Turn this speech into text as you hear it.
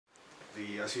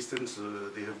the assistance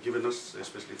they have given us,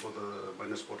 especially for the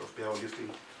minor sport of powerlifting.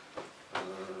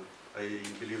 I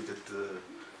believe that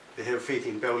they have faith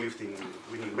in powerlifting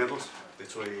winning medals.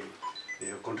 That's why they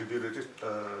have contributed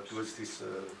towards this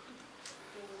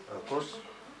course.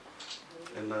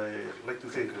 And I'd like to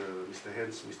thank Mr.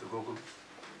 Hans, Mr. Gokul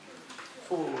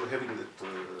for having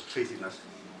that faith in us.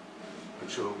 I'm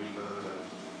sure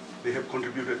they have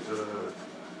contributed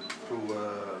through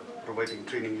providing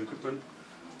training equipment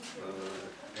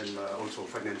and also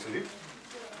financially.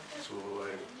 So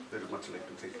I very much like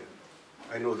to thank them.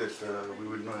 I know that we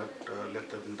will not let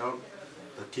them down.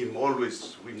 The team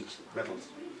always wins medals.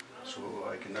 So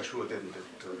I can assure them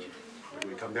that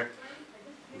when we come back,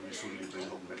 we will surely bring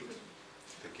home medals.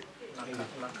 Thank you.